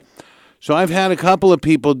level. So I've had a couple of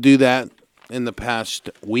people do that in the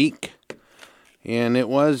past week, and it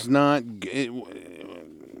was not. It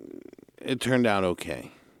turned out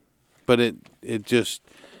okay, but it just,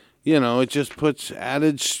 it just puts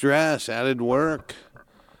added stress, added work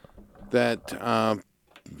that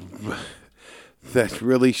that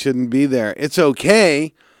really shouldn't be there. It's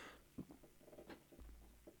okay,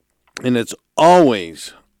 and it's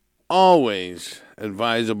always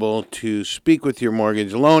advisable to speak with your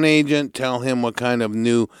mortgage loan agent, tell him what kind of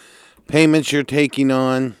new payments you're taking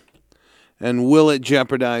on, and will it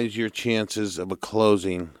jeopardize your chances of a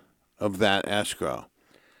closing of that escrow.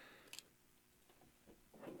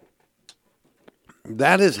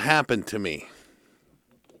 That has happened to me,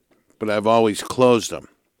 but I've always closed them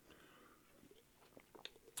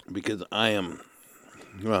because I am,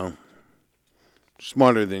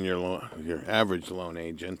 smarter than your average loan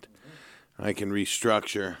agent. I can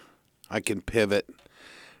restructure, I can pivot,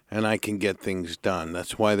 and I can get things done.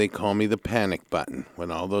 That's why they call me the panic button. When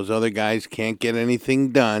all those other guys can't get anything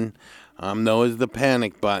done, I'm known as the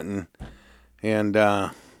panic button, and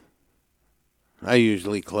I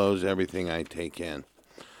usually close everything I take in.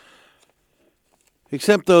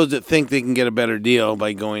 Except those that think they can get a better deal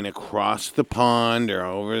by going across the pond or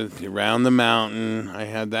around the mountain. I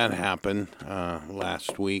had that happen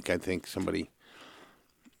last week. I think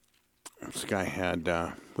this guy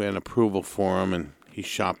we had an approval for him, and he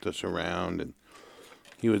shopped us around, and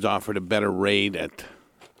he was offered a better rate at,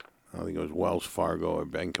 I think it was Wells Fargo or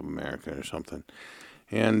Bank of America or something.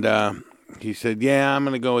 And he said, yeah, I'm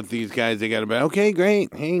going to go with these guys. They got a better. Okay,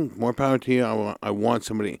 great. Hey, more power to you.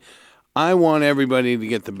 I want everybody to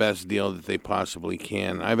get the best deal that they possibly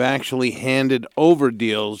can. I've actually handed over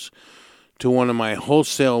deals to one of my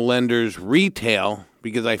wholesale lenders retail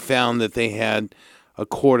because I found that they had a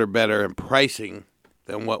quarter better in pricing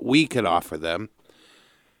than what we could offer them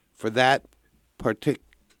for that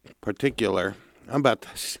particular. I'm about to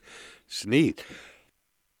sneeze.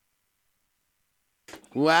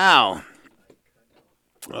 Wow.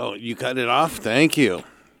 Oh, you cut it off? Thank you.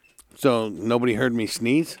 So nobody heard me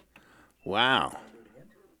sneeze? Wow.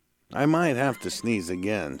 I might have to sneeze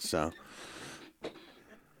again, so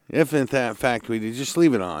if in fact we do, just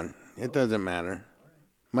leave it on. It doesn't matter.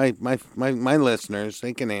 My listeners,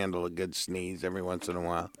 they can handle a good sneeze every once in a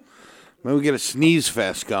while. Maybe we get a sneeze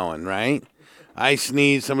fest going, right? I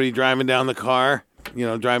sneeze, somebody driving down the car,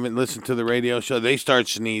 listen to the radio show, they start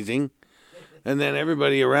sneezing, and then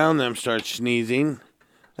everybody around them starts sneezing.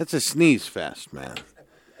 That's a sneeze fest, man.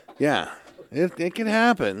 Yeah, it can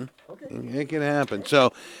happen. It can happen.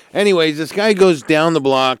 So, anyways, this guy goes down the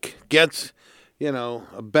block, gets,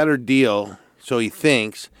 a better deal, so he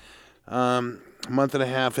thinks. A month and a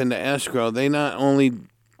half into escrow, they not only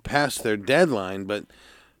passed their deadline, but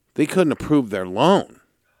they couldn't approve their loan.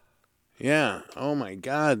 Yeah. Oh, my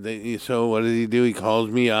God. So what did he do? He calls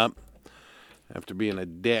me up after being a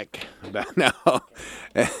dick about now.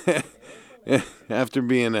 After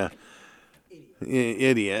being a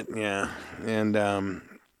idiot, yeah. And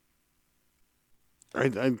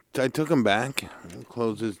I took him back,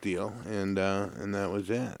 closed his deal, and that was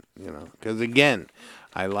it. Because again,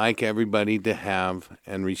 I like everybody to have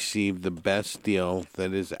and receive the best deal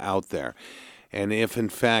that is out there. And if, in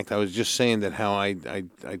fact, I was just saying that how I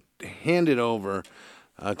handed over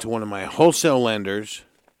to one of my wholesale lenders,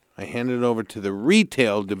 I handed it over to the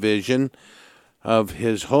retail division of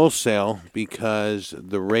his wholesale because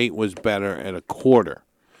the rate was better at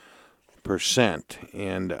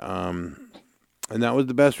 0.25%. And that was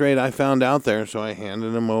the best rate I found out there, so I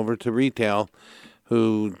handed him over to retail,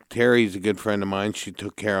 who, Terry's a good friend of mine. She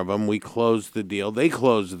took care of him. We closed the deal. They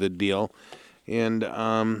closed the deal. And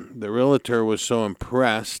the realtor was so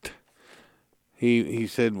impressed. He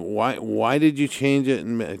said, why did you change it?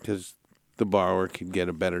 Because the borrower could get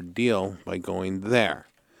a better deal by going there.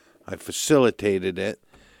 I facilitated it.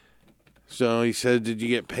 So he said, did you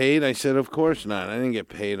get paid? I said, of course not. I didn't get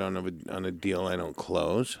paid on a deal I don't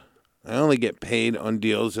close. I only get paid on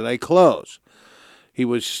deals that I close. He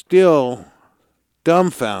was still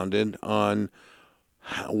dumbfounded on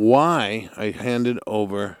why I handed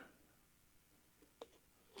over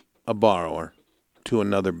a borrower to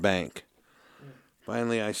another bank.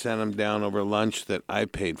 Finally, I sent him down over lunch that I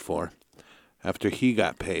paid for after he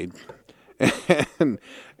got paid. And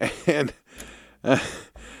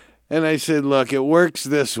I said, look, it works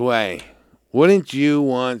this way. Wouldn't you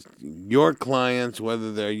want your clients,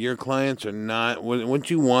 whether they're your clients or not, wouldn't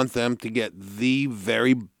you want them to get the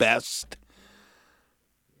very best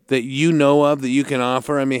that you know of that you can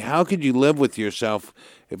offer? I mean, how could you live with yourself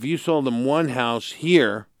if you sold them one house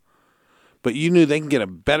here, but you knew they can get a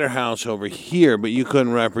better house over here, but you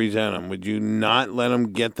couldn't represent them? Would you not let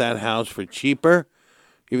them get that house for cheaper,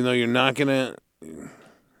 even though you're not going to?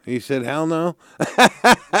 He said, hell no.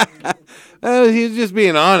 He was just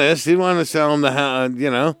being honest. He'd want to sell them the house,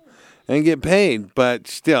 and get paid. But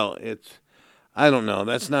still, I don't know.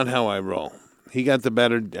 That's not how I roll. He got the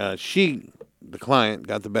better, the client,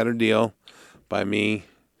 got the better deal by me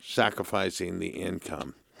sacrificing the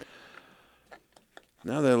income.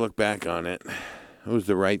 Now that I look back on it, it was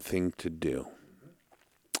the right thing to do.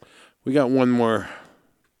 We got one more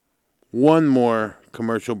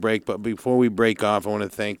commercial break, but before we break off, I want to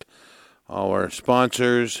thank our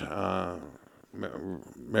sponsors,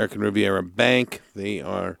 American Riviera Bank. They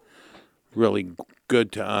are really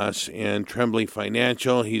good to us, and Tremblay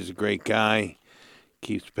Financial. He's a great guy.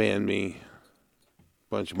 Keeps paying me a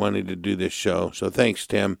bunch of money to do this show. So thanks,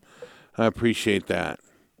 Tim. I appreciate that.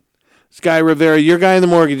 It's Guy Rivera, your guy in the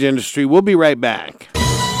mortgage industry. We'll be right back.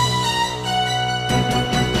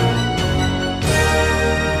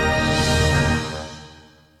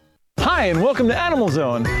 Hi, and welcome to Animal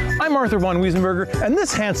Zone. I'm Arthur von Wiesenberger, and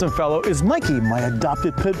this handsome fellow is Mikey, my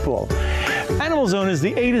adopted pit bull. Animal Zone is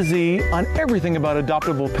the A to Z on everything about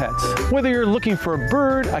adoptable pets. Whether you're looking for a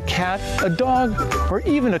bird, a cat, a dog, or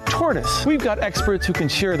even a tortoise, we've got experts who can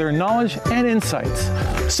share their knowledge and insights.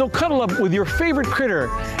 So cuddle up with your favorite critter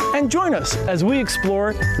and join us as we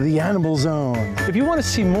explore the Animal Zone. If you want to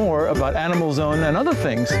see more about Animal Zone and other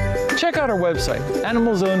things, check out our website,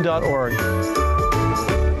 animalzone.org.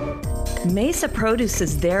 Mesa Produce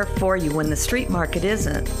is there for you when the street market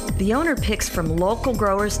isn't. The owner picks from local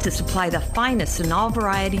growers to supply the finest in all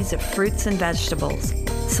varieties of fruits and vegetables,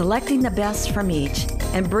 selecting the best from each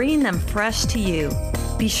and bringing them fresh to you.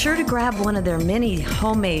 Be sure to grab one of their many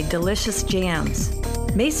homemade delicious jams.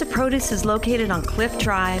 Mesa Produce is located on Cliff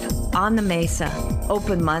Drive on the Mesa.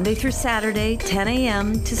 Open Monday through Saturday, 10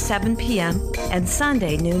 a.m. to 7 p.m. and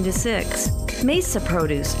Sunday, noon to 6. Mesa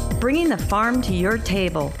Produce, bringing the farm to your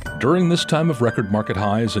table. During this time of record market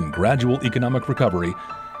highs and gradual economic recovery,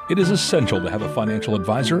 it is essential to have a financial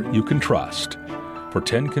advisor you can trust. For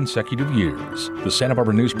 10 consecutive years, the Santa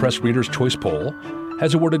Barbara News Press Reader's Choice Poll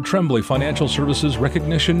has awarded Tremblay Financial Services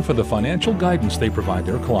recognition for the financial guidance they provide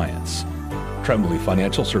their clients. Tremblay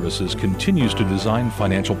Financial Services continues to design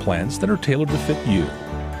financial plans that are tailored to fit you.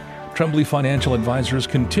 Tremblay Financial Advisors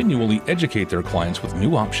continually educate their clients with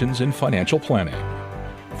new options in financial planning.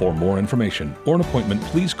 For more information or an appointment,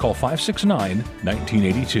 please call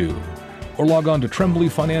 569-1982 or log on to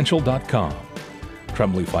tremblayfinancial.com.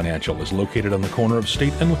 Tremblay Financial is located on the corner of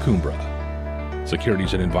State and La Cumbra.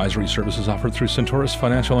 Securities and advisory services offered through Centaurus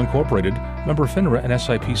Financial Incorporated, member FINRA and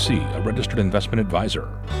SIPC, a registered investment advisor.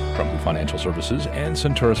 Tremblay Financial Services and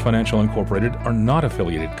Centaurus Financial Incorporated are not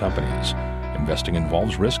affiliated companies. Investing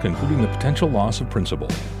involves risk, including the potential loss of principal.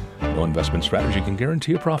 No investment strategy can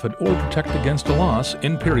guarantee a profit or protect against a loss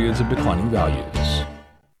in periods of declining values.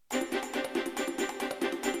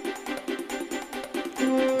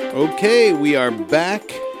 Okay, we are back,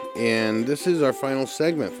 and this is our final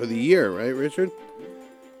segment for the year, right, Richard?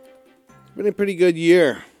 It's been a pretty good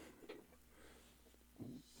year.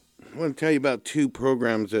 I want to tell you about two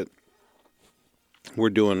programs that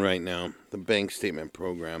we're doing right now. The bank statement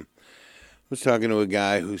program. I was talking to a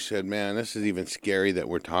guy who said, man, this is even scary that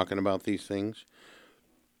we're talking about these things.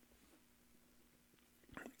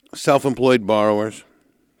 Self-employed borrowers.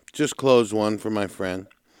 Just closed one for my friend.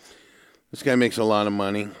 This guy makes a lot of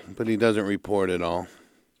money, but he doesn't report it all.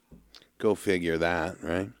 Go figure that,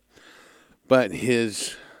 right? But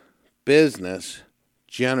his business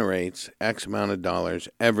generates X amount of dollars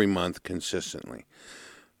every month consistently.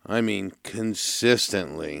 I mean,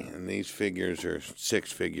 consistently. And these figures are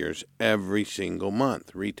six figures every single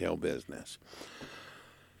month, retail business.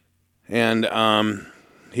 And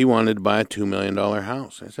he wanted to buy a $2 million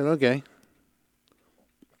house. I said, okay.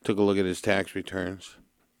 Took a look at his tax returns.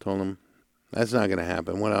 Told him, that's not going to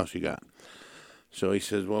happen. What else you got? So he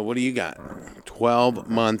says, well, what do you got?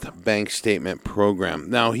 12-month bank statement program.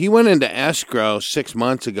 Now, he went into escrow 6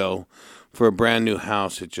 months ago for a brand new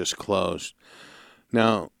house that just closed.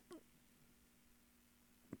 Now,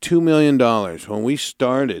 $2 million. When we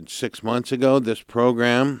started 6 months ago, this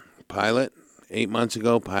program, pilot, 8 months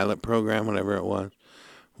ago, pilot program, whatever it was,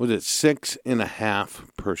 was at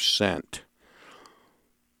 6.5%.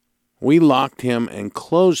 We locked him and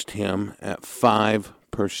closed him at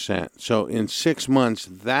 5%. So in 6 months,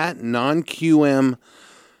 that non-QM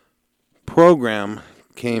program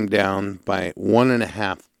came down by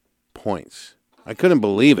 1.5 points. I couldn't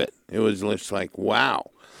believe it. It was just like, wow.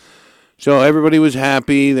 So everybody was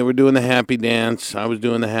happy. They were doing the happy dance. I was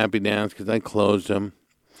doing the happy dance because I closed him.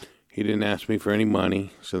 He didn't ask me for any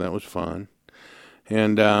money, so that was fun.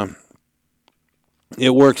 And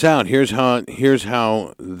it works out. Here's how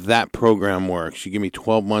that program works. You give me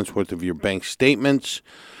 12 months worth of your bank statements.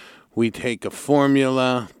 We take a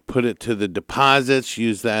formula, put it to the deposits,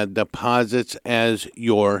 use that deposits as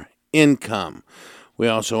your income. We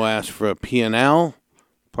also ask for a P&L,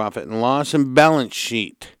 profit and loss, and balance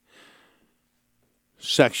sheet,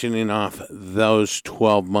 sectioning off those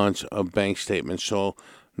 12 months of bank statements. So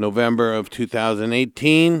November of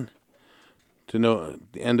 2018 to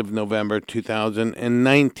the end of November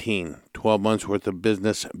 2019, 12 months worth of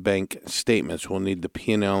business bank statements. We'll need the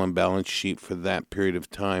P&L and balance sheet for that period of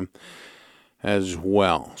time as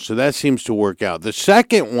well. So that seems to work out. The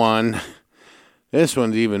second one, this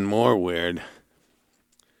one's even more weird.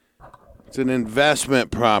 It's an investment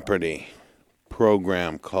property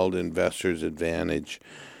program called Investors Advantage.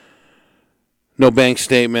 No bank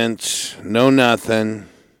statements, no nothing.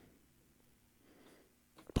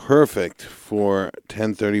 Perfect for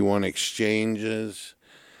 1031 exchanges.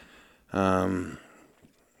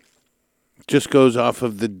 Just goes off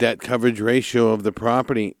of the debt coverage ratio of the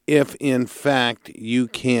property. If, in fact, you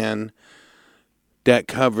can debt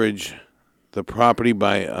coverage the property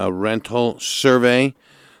by a rental survey,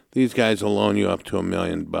 these guys will loan you up to $1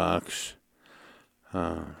 million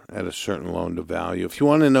at a certain loan to value. If you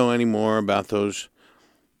want to know any more about those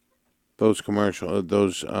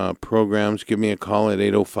programs, give me a call at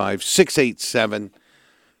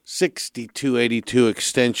 805-687-6282,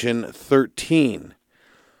 extension 13.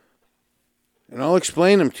 And I'll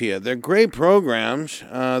explain them to you. They're great programs.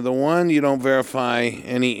 The one, you don't verify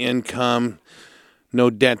any income. No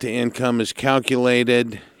debt to income is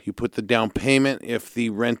calculated. You put the down payment. If the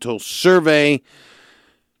rental survey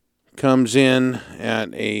comes in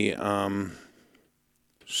at a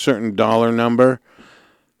certain dollar number,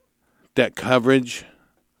 debt coverage,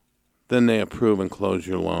 then they approve and close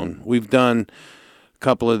your loan. We've done a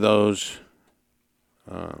couple of those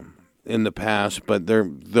in the past, but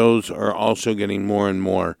those are also getting more and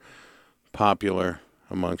more popular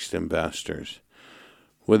amongst investors.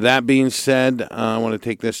 With that being said, I want to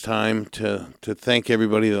take this time to thank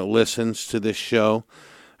everybody that listens to this show.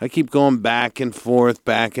 I keep going back and forth,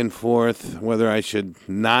 whether I should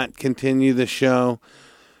not continue the show.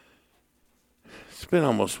 It's been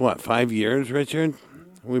almost, 5 years, Richard?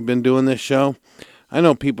 We've been doing this show. I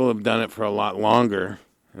know people have done it for a lot longer,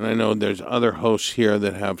 and I know there's other hosts here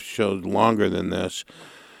that have shows longer than this.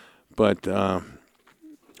 But, as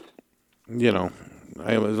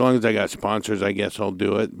long as I got sponsors, I guess I'll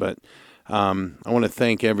do it. But I want to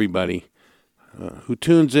thank everybody who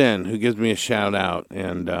tunes in, who gives me a shout-out,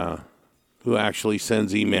 and who actually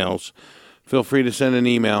sends emails. Feel free to send an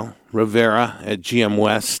email,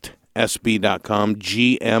 Rivera@GMWestSB.com,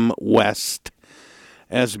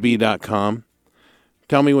 GMWestSB.com.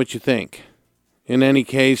 Tell me what you think. In any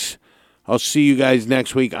case, I'll see you guys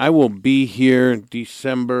next week. I will be here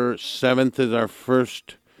December 7th is our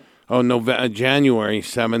first... January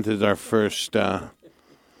 7th is our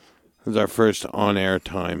first on-air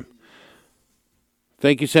time.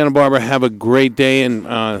 Thank you, Santa Barbara. Have a great day, and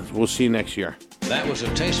we'll see you next year. That was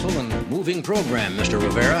a tasteful and moving program, Mr.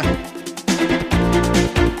 Rivera.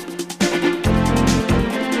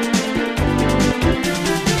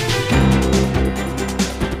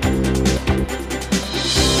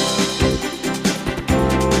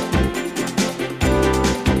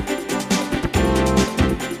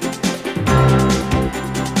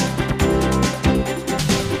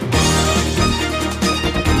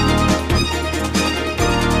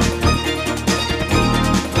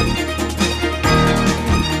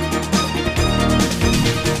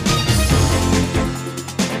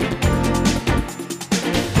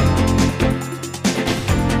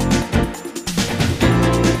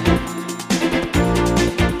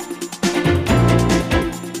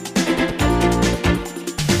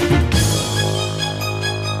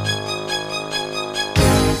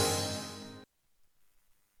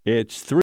 It's 3